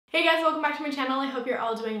Hey guys, welcome back to my channel. I hope you're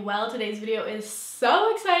all doing well. Today's video is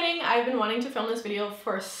so exciting. I've been wanting to film this video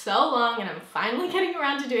for so long and I'm finally getting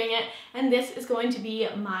around to doing it. And this is going to be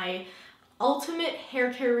my ultimate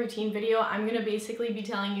hair care routine video. I'm gonna basically be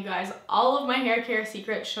telling you guys all of my hair care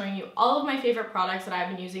secrets, showing you all of my favorite products that I've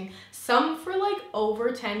been using, some for like over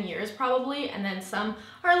 10 years probably, and then some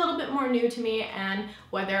are a little bit more new to me, and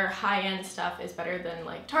whether high-end stuff is better than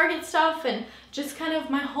like Target stuff, and just kind of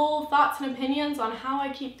my whole thoughts and opinions on how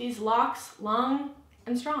I keep these locks long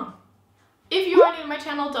and strong. If you are new to my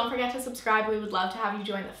channel, don't forget to subscribe. We would love to have you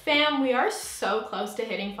join the fam. We are so close to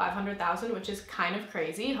hitting 500,000, which is kind of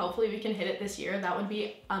crazy. Hopefully we can hit it this year. That would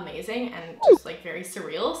be amazing and just like very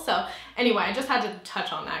surreal. So anyway, I just had to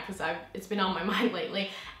touch on that because it's been on my mind lately.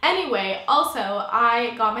 Anyway, also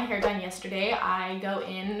I got my hair done yesterday. I go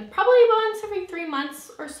in probably once every 3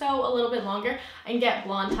 months or so, a little bit longer, and get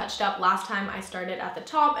blonde touched up. Last time I started at the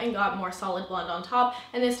top and got more solid blonde on top,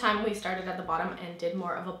 and this time we started at the bottom and did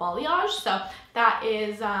more of a balayage. So that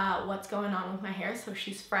is what's going on with my hair. So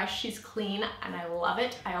she's fresh, she's clean, and I love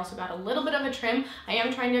it. I also got a little bit of a trim. I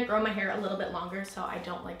am trying to grow my hair a little bit longer, so I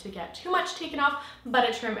don't like to get too much taken off, but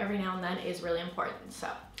a trim every now and then is really important. So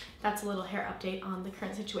that's a little hair update on the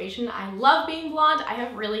current situation. I love being blonde. I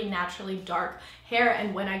have really naturally dark hair,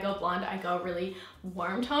 and when I go blonde, I go really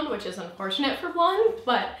warm toned, which is unfortunate for blonde,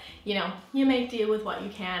 but you know, you make do with what you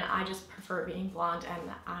can. I just prefer being blonde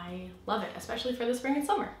and I love it, especially for the spring and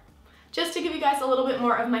summer. Just to give you guys a little bit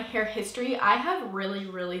more of my hair history, I have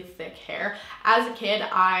really thick hair. As a kid,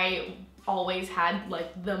 I always had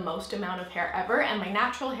like the most amount of hair ever, and my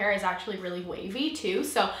natural hair is actually really wavy too.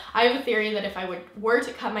 So I have a theory that if I were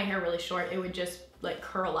to cut my hair really short, it would just like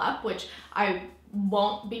curl up, which I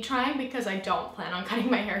won't be trying because I don't plan on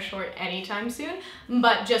cutting my hair short anytime soon.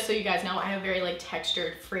 But just so you guys know, I have very like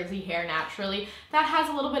textured frizzy hair naturally that has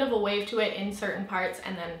a little bit of a wave to it in certain parts,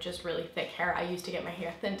 and then just really thick hair. I used to get my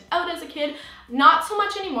hair thinned out as a kid, not so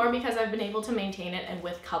much anymore because I've been able to maintain it, and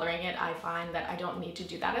with coloring it I find that I don't need to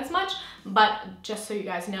do that as much. But just so you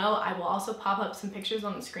guys know, I will also pop up some pictures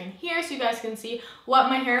on the screen here so you guys can see what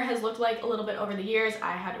my hair has looked like a little bit over the years.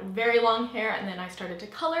 I had very long hair and then I started to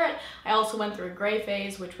color it. I also went through a gray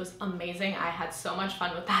phase, which was amazing. I had so much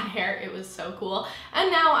fun with that hair. It was so cool.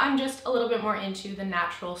 And now I'm just a little bit more into the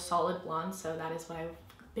natural solid blonde, so that is what I've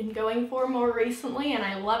been going for more recently, and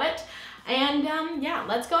I love it. And yeah,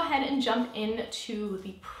 let's go ahead and jump into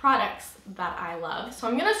the products that I love. So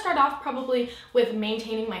I'm gonna start off probably with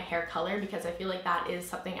maintaining my hair color because I feel like that is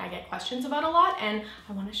something I get questions about a lot, and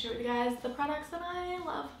I want to share with you guys the products that I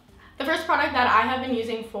love. The first product that I have been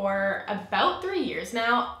using for about 3 years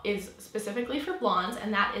now is specifically for blondes,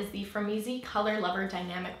 and that is the From Easy Color Lover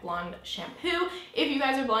Dynamic Blonde Shampoo. If you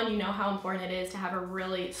guys are blonde, you know how important it is to have a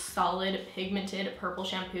really solid pigmented purple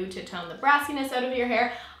shampoo to tone the brassiness out of your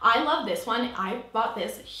hair. I love this one. I bought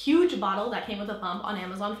this huge bottle that came with a pump on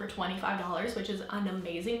Amazon for $25, which is an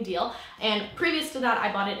amazing deal. And previous to that,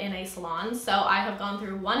 I bought it in a salon. So I have gone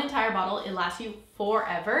through one entire bottle. It lasts you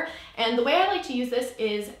forever. And the way I like to use this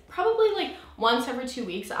is probably like once every 2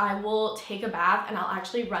 weeks, I will take a bath and I'll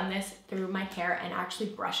actually run this through my hair and actually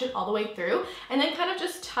brush it all the way through, and then kind of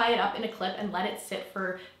just tie it up in a clip and let it sit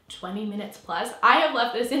for 20 minutes plus. I have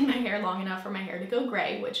left this in my hair long enough for my hair to go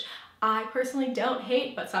gray, which I personally don't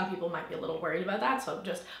hate, but some people might be a little worried about that. So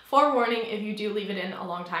just forewarning, if you do leave it in a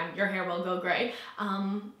long time, your hair will go gray.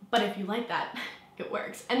 But if you like that, it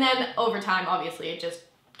works. And then over time, obviously, it just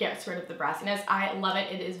gets rid of the brassiness. I love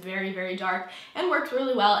it. It is very dark and works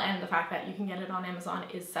really well. And the fact that you can get it on Amazon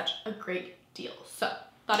is such a great deal. So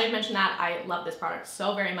thought I'd mention that. I love this product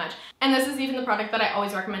so very much. And this is even the product that I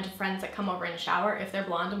always recommend to friends that come over and shower. If they're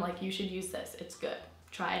blonde, I'm like, you should use this. It's good.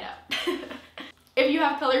 Try it out. If you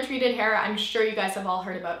have color treated hair, I'm sure you guys have all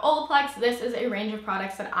heard about Olaplex. This is a range of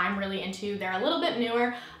products that I'm really into. They're a little bit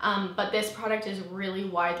newer, but this product is really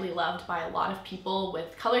widely loved by a lot of people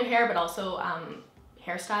with colored hair, but also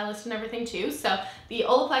hairstylists and everything too. So the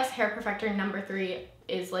Olaplex Hair Perfector number 3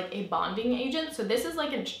 is like a bonding agent. So this is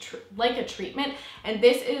like a treatment, and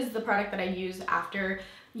this is the product that I use after,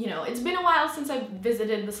 you know, it's been a while since I've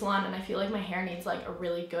visited the salon and I feel like my hair needs like a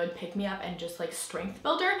really good pick-me-up and just like strength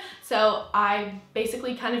builder. So I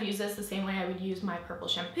basically kind of use this the same way I would use my purple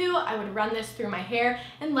shampoo. I would run this through my hair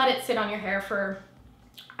and let it sit on your hair for,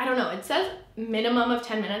 I don't know, it says minimum of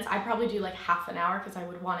 10 minutes. I probably do like half an hour because I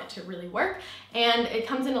would want it to really work. And it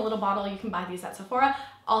comes in a little bottle. You can buy these at Sephora.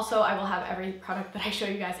 Also, I will have every product that I show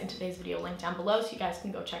you guys in today's video linked down below so you guys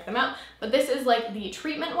can go check them out. But this is like the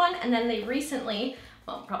treatment one, and then they recently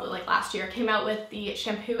well, probably like last year, came out with the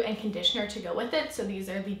shampoo and conditioner to go with it. So these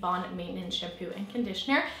are the Bond Maintenance Shampoo and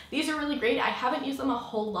Conditioner. These are really great. I haven't used them a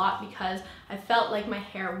whole lot because I felt like my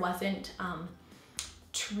hair wasn't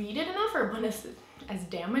treated enough, or wasn't as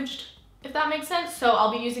damaged, if that makes sense. So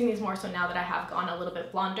I'll be using these more so now that I have gone a little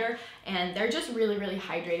bit blonder, and they're just really, really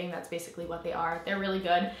hydrating. That's basically what they are. They're really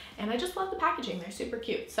good, and I just love the packaging. They're super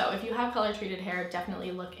cute. So if you have color treated hair,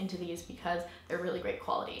 definitely look into these because they're really great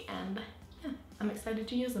quality, and yeah, I'm excited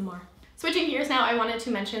to use them more. Switching gears now, I wanted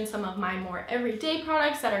to mention some of my more everyday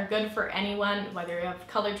products that are good for anyone, whether you have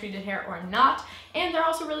color treated hair or not. And they're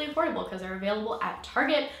also really affordable because they're available at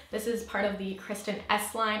Target. This is part of the Kristen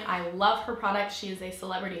S line. I love her products. She is a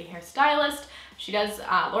celebrity hairstylist. She does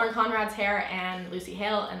Lauren Conrad's hair and Lucy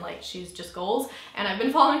Hale, and like, she's just goals. And I've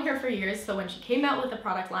been following her for years. So when she came out with the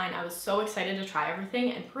product line, I was so excited to try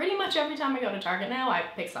everything. And pretty much every time I go to Target now, I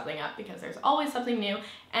pick something up because there's always something new.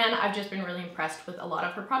 And I've just been really impressed with a lot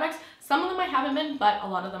of her products. Some of them I haven't been, but a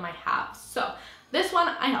lot of them I have. So this one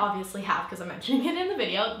I obviously have because I'm mentioning it in the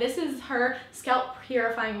video. This is her Scalp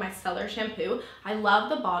Purifying Micellar Shampoo. I love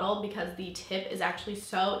the bottle because the tip is actually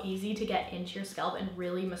so easy to get into your scalp and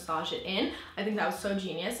really massage it in. I think that was so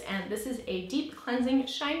genius. And this is a deep cleansing,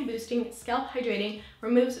 shine boosting, scalp hydrating,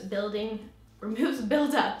 removes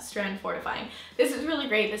build-up, strand fortifying. This is really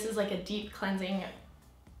great. This is like a deep cleansing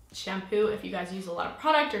shampoo. If you guys use a lot of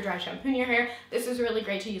product or dry shampoo in your hair, this is really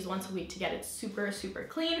great to use once a week to get it super, super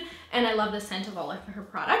clean. And I love the scent of all of her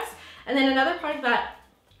products. And then another product that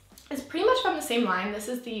is pretty much from the same line, this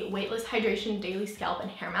is the Weightless Hydration Daily Scalp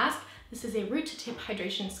and Hair Mask. This is a root to tip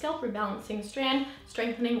hydration, scalp rebalancing, strand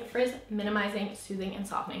strengthening, frizz minimizing, soothing, and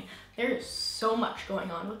softening. There's so much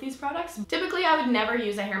going on with these products. Typically, I would never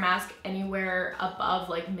use a hair mask anywhere above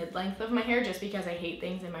like mid-length of my hair just because I hate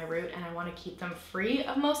things in my root and I want to keep them free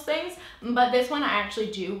of most things. But this one I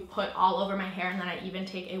actually do put all over my hair, and then I even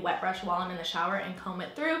take a wet brush while I'm in the shower and comb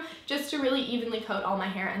it through just to really evenly coat all my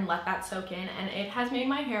hair and let that soak in. And it has made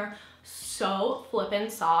my hair so flippin'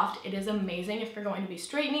 soft. It is amazing if you're going to be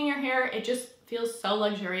straightening your hair. It just feels so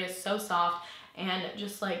luxurious, so soft, and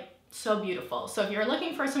just like so beautiful. So if you're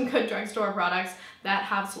looking for some good drugstore products that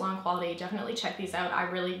have salon quality, definitely check these out. I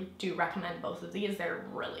really do recommend both of these. They're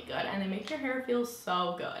really good and they make your hair feel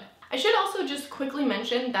so good. I should also just quickly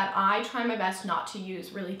mention that I try my best not to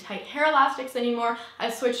use really tight hair elastics anymore.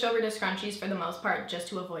 I've switched over to scrunchies for the most part just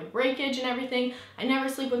to avoid breakage and everything. I never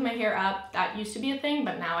sleep with my hair up. That used to be a thing,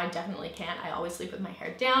 but now I definitely can't. I always sleep with my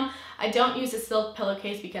hair down. I don't use a silk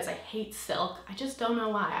pillowcase because I hate silk. I just don't know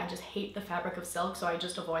why. I just hate the fabric of silk, so I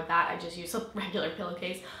just avoid that. I just use a regular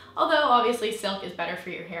pillowcase. Although obviously silk is better for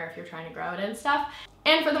your hair if you're trying to grow it and stuff.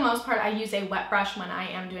 And for the most part, I use a wet brush when I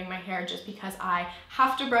am doing my hair just because I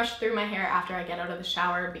have to brush through my hair after I get out of the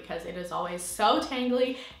shower because it is always so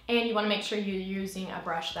tangly, and you want to make sure you're using a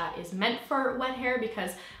brush that is meant for wet hair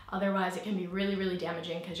because otherwise it can be really, really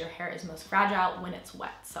damaging because your hair is most fragile when it's wet.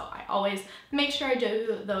 So I always make sure I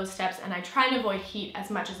do those steps, and I try and avoid heat as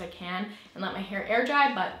much as I can and let my hair air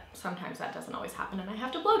dry, but sometimes that doesn't always happen and I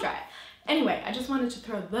have to blow dry it. Anyway, I just wanted to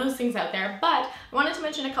throw those things out there, but I wanted to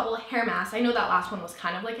mention a couple of hair masks. I know that last one was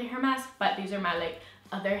kind of like a hair mask, but these are my like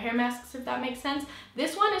other hair masks, if that makes sense.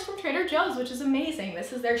 This one is from Trader Joe's, which is amazing.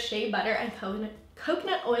 This is their shea butter and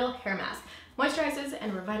coconut oil hair mask. Moisturizes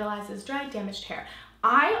and revitalizes dry, damaged hair.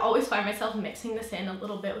 I always find myself mixing this in a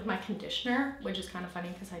little bit with my conditioner, which is kind of funny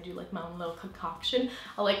because I do like my own little concoction.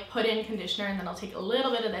 I'll like put in conditioner and then I'll take a little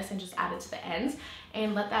bit of this and just add it to the ends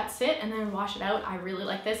and let that sit and then wash it out. I really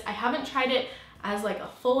like this. I haven't tried it as like a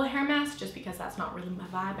full hair mask just because that's not really my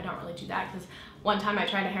vibe. I don't really do that because one time I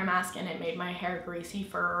tried a hair mask and it made my hair greasy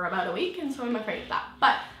for about a week, and so I'm afraid of that.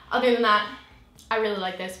 But other than that, I really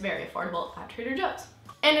like this. Very affordable at Trader Joe's.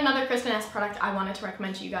 And another Kristen S product I wanted to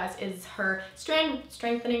recommend to you guys is her Strand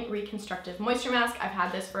Strengthening Reconstructive Moisture Mask. I've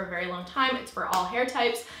had this for a very long time. It's for all hair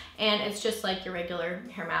types, and it's just like your regular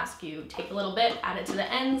hair mask. You take a little bit, add it to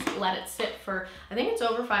the ends, let it sit for, I think it's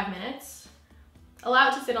over 5 minutes. Allow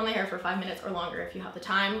it to sit on the hair for 5 minutes or longer if you have the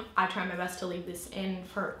time. I try my best to leave this in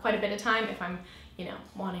for quite a bit of time if I'm, you know,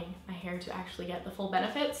 wanting my hair to actually get the full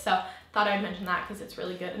benefits. So thought I'd mention that because it's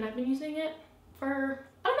really good, and I've been using it for,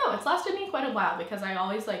 I don't know, it's lasted me quite a while because I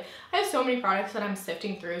always like, I have so many products that I'm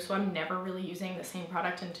sifting through, so I'm never really using the same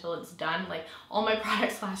product until it's done. Like all my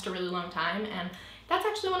products last a really long time, and that's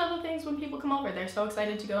actually one of the things when people come over, they're so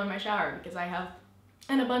excited to go in my shower because I have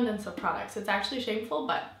an abundance of products. It's actually shameful,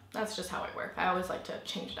 but that's just how I work. I always like to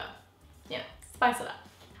change it up, yeah, spice it up.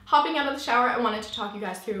 Hopping out of the shower, I wanted to talk you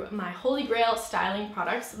guys through my Holy Grail styling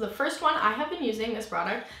products. The first one, I have been using this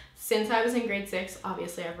product since I was in grade 6.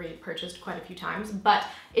 Obviously I've repurchased quite a few times, but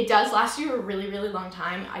it does last you a really, really long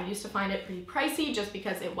time. I used to find it pretty pricey just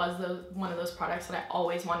because it was one of those products that I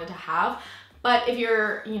always wanted to have. But if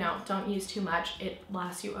you're, you know, don't use too much, it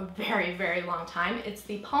lasts you a very, very long time. It's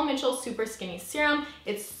the Paul Mitchell Super Skinny Serum.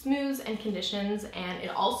 It smooths and conditions, and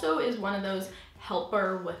it also is one of those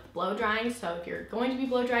helper with blow drying. So if you're going to be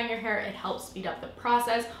blow drying your hair, it helps speed up the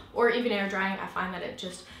process, or even air drying. I find that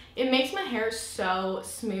it makes my hair so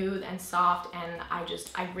smooth and soft, and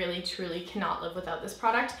I really truly cannot live without this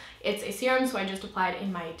product. It's a serum, so I just applied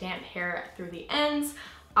in my damp hair through the ends.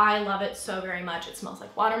 I love it so very much. It smells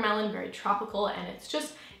like watermelon, very tropical, and it's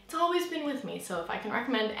always been with me. So if I can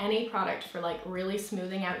recommend any product for like really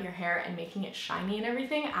smoothing out your hair and making it shiny and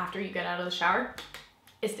everything after you get out of the shower,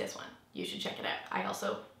 it's this one. You should check it out. I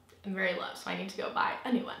also am very low, so I need to go buy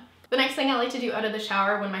a new one. The next thing I like to do out of the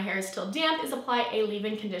shower when my hair is still damp is apply a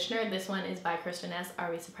leave-in conditioner. This one is by Kristen S. Are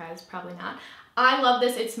we surprised? Probably not. I love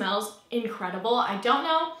this. It smells incredible. I don't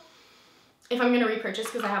know if I'm gonna repurchase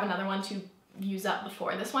because I have another one to use up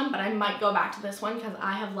before this one, but I might go back to this one because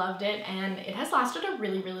I have loved it, and it has lasted a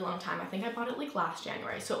really, really long time. I think I bought it like last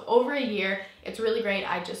January, so over a year. It's really great.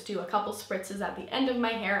 I just do a couple spritzes at the end of my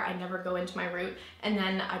hair. I never go into my root, and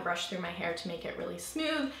then I brush through my hair to make it really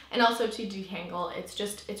smooth and also to detangle.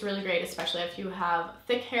 It's really great, especially if you have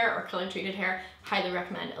thick hair or color treated hair. Highly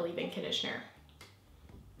recommend a leave-in conditioner.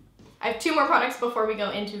 I have 2 more products before we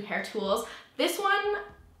go into hair tools. This one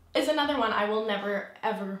is another one I will never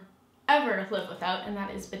ever live without, and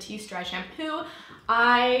that is Batiste dry shampoo.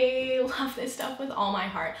 I love this stuff with all my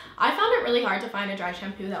heart. I found it really hard to find a dry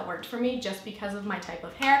shampoo that worked for me just because of my type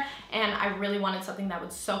of hair, and I really wanted something that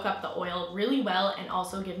would soak up the oil really well and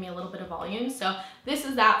also give me a little bit of volume. So this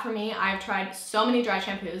is that for me. I've tried so many dry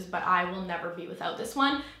shampoos, but I will never be without this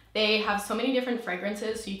one. They have so many different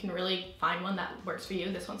fragrances, so you can really find one that works for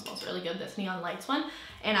you. This one smells really good, this Neon Lights one,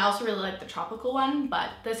 and I also really like the tropical one, but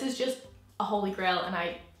this is just a holy grail, and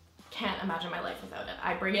I can't imagine my life without it.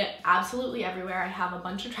 I bring it absolutely everywhere. I have a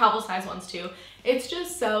bunch of travel size ones too. It's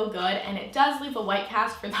just so good, and it does leave a white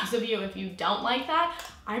cast for those of you if you don't like that.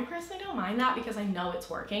 I personally don't mind that because I know it's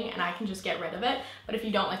working and I can just get rid of it. But if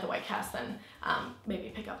you don't like the white cast, then maybe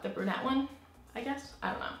pick up the brunette one, I guess.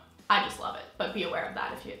 I don't know. I just love it, but be aware of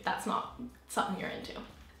that if that's not something you're into.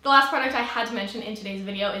 The last product I had to mention in today's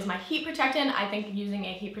video is my heat protectant. I think using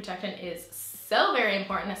a heat protectant is so very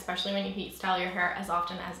important, especially when you heat style your hair as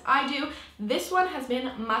often as I do. This one has been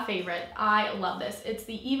my favorite. I love this. It's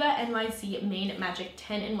the Eva NYC Main Magic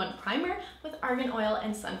 10-in-1 Primer with argan oil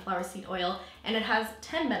and sunflower seed oil, and it has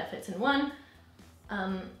 10 benefits in one.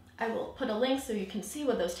 I will put a link so you can see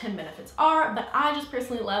what those 10 benefits are, but I just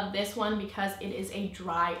personally love this one because it is a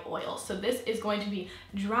dry oil. So this is going to be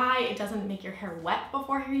dry. It doesn't make your hair wet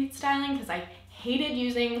before heat styling, because I hated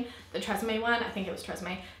using the Tresemme one, I think it was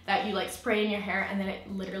Tresemme, that you like spray in your hair and then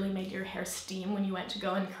it literally made your hair steam when you went to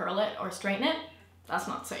go and curl it or straighten it. That's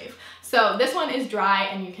not safe. So this one is dry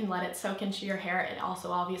and you can let it soak into your hair. It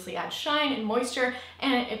also obviously adds shine and moisture,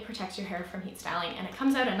 and it protects your hair from heat styling, and it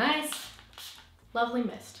comes out a nice, lovely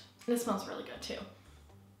mist. And it smells really good too.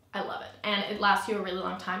 I love it. And it lasts you a really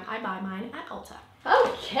long time. I buy mine at Ulta.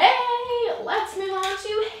 Okay, let's move on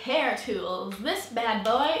to hair tools. This bad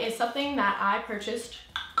boy is something that I purchased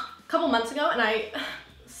a couple months ago, and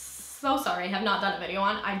so sorry I have not done a video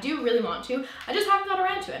on. I do really want to. I just haven't got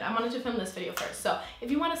around to it. I wanted to film this video first. So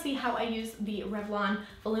if you want to see how I use the Revlon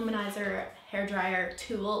Voluminizer hair dryer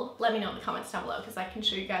tool, let me know in the comments down below, because I can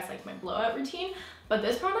show you guys like my blowout routine. But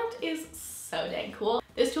this product is so dang cool.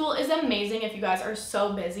 This tool is amazing if you guys are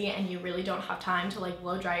so busy and you really don't have time to like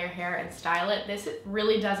blow dry your hair and style it. This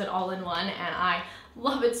really does it all in one, and I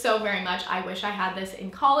love it so very much. I wish I had this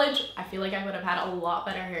in college. I feel like I would have had a lot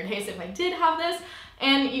better hair days if I did have this.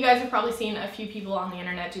 And you guys have probably seen a few people on the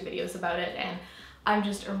internet do videos about it, and I'm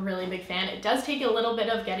just a really big fan. It does take a little bit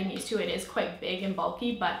of getting used to. It is quite big and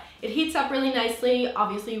bulky, but it heats up really nicely.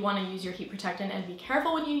 Obviously you want to use your heat protectant and be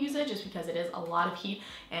careful when you use it, just because it is a lot of heat,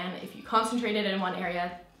 and if you concentrate it in one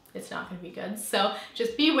area, it's not going to be good. So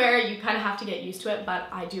just be aware, you kind of have to get used to it, but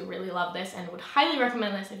I do really love this and would highly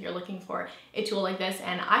recommend this if you're looking for a tool like this.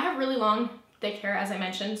 And I have really long, thick hair, as I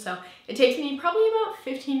mentioned, so it takes me probably about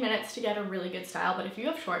 15 minutes to get a really good style, but if you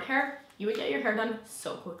have short hair, you would get your hair done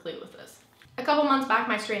so quickly with this. A couple months back,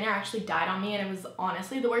 my straightener actually died on me, and it was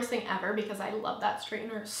honestly the worst thing ever because I love that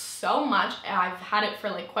straightener so much. I've had it for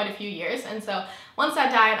like quite a few years, and so once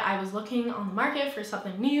that died, I was looking on the market for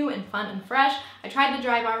something new and fun and fresh. I tried the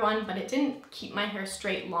dry bar one, but it didn't keep my hair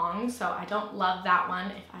straight long, so I don't love that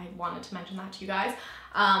one, if I wanted to mention that to you guys.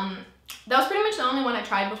 That was pretty much the only one I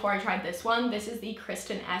tried before I tried this one. This is the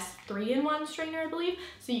Kristen S 3-in-1 straightener, I believe.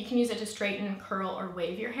 So you can use it to straighten, curl, or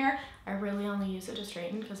wave your hair. I really only use it to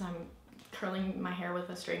straighten because curling my hair with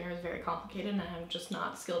a straightener is very complicated and I'm just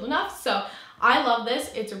not skilled enough. So I love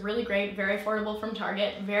this. It's really great, very affordable from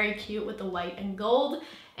Target, very cute with the white and gold,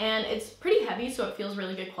 and it's pretty heavy, so it feels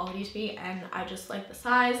really good quality to me, and I just like the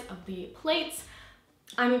size of the plates.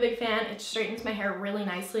 I'm a big fan. It straightens my hair really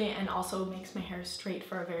nicely and also makes my hair straight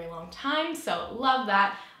for a very long time, so love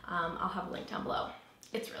that. I'll have a link down below.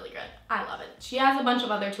 It's really good. I love it. She has a bunch of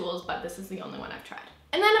other tools, but this is the only one I've tried.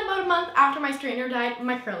 And then about a month after my straightener died,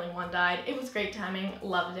 my curling one died. It was great timing,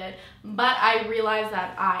 loved it, but I realized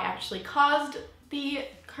that I actually caused the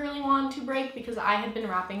curling wand to break because I had been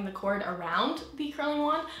wrapping the cord around the curling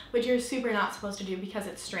wand, which you're super not supposed to do because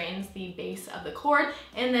it strains the base of the cord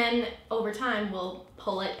and then over time will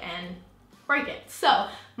pull it and break it. So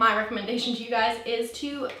my recommendation to you guys is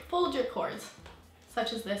to fold your cords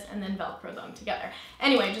such as this and then Velcro them together.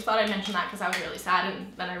 Anyway, just thought I'd mention that because I was really sad,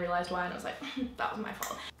 and then I realized why and I was like, that was my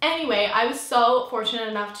fault. Anyway, I was so fortunate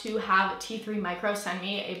enough to have T3 Micro send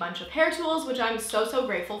me a bunch of hair tools, which I'm so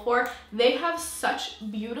grateful for. They have such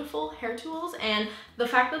beautiful hair tools, and the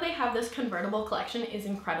fact that they have this convertible collection is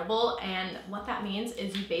incredible, and what that means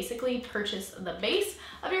is you basically purchase the base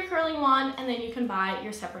of your curling wand and then you can buy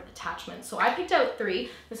your separate attachments. So I picked out 3.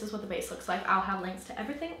 This is what the base looks like. I'll have links to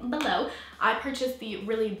everything below. I purchased the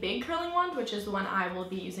really big curling wand, which is the one I will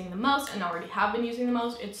be using the most and already have been using the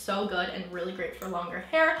most. It's so good and really great for longer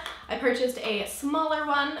hair. I purchased a smaller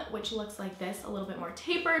one, which looks like this, a little bit more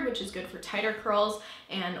tapered, which is good for tighter curls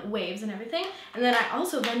and waves and everything. And then I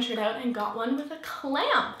also ventured out and got one with a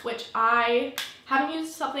clamp, which I haven't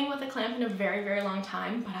used something with a clamp in a very long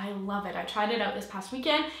time, but I love it. I tried it out this past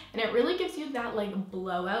weekend and it really gives you that like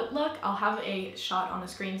blowout look. I'll have a shot on the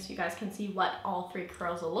screen so you guys can see what all 3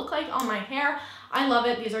 curls will look like on my hair. I love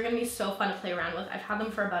it. These are going to be so fun to play around with. I've had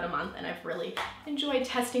them for about a month and I've really enjoyed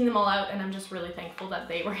testing them all out, and I'm just really thankful that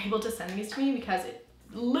they were able to send these to me because it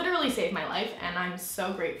literally saved my life and I'm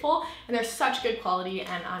so grateful, and they're such good quality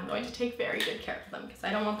and I'm going to take very good care of them because I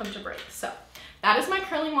don't want them to break. So that is my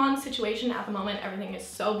curling wand situation at the moment. Everything is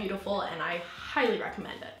so beautiful and I highly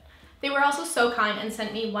recommend it. They were also so kind and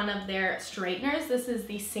sent me one of their straighteners. This is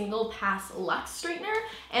the Single Pass Luxe straightener,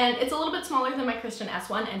 and it's a little bit smaller than my Kristen S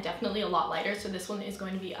one and definitely a lot lighter, so this one is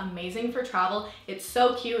going to be amazing for travel. It's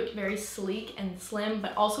so cute, very sleek and slim,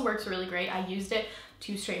 but also works really great. I used it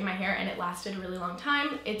to straighten my hair and it lasted a really long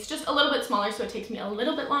time. It's just a little bit smaller, so it takes me a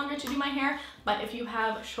little bit longer to do my hair, but if you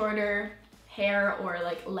have shorter hair or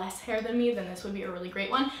like less hair than me, then this would be a really great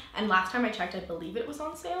one. And last time I checked, I believe it was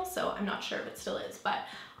on sale, so I'm not sure if it still is, but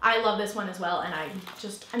I love this one as well, and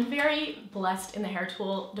I'm very blessed in the hair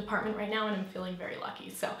tool department right now, and I'm feeling very lucky.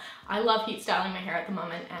 So I love heat styling my hair at the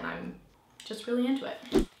moment, and I'm just really into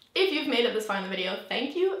it. If you've made it this far in the video,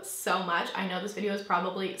 thank you so much. I know this video is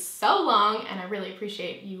probably so long and I really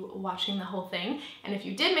appreciate you watching the whole thing. And if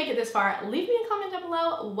you did make it this far, leave me a comment down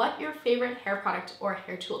below what your favorite hair product or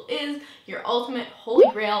hair tool is, your ultimate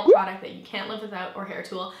holy grail product that you can't live without or hair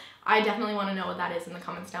tool. I definitely want to know what that is in the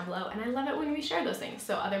comments down below, and I love it when we share those things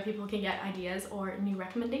so other people can get ideas or new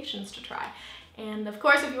recommendations to try. And of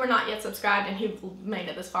course, if you are not yet subscribed and you've made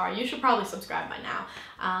it this far, you should probably subscribe by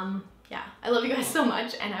now. Yeah, I love you guys so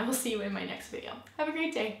much, and I will see you in my next video. Have a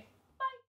great day.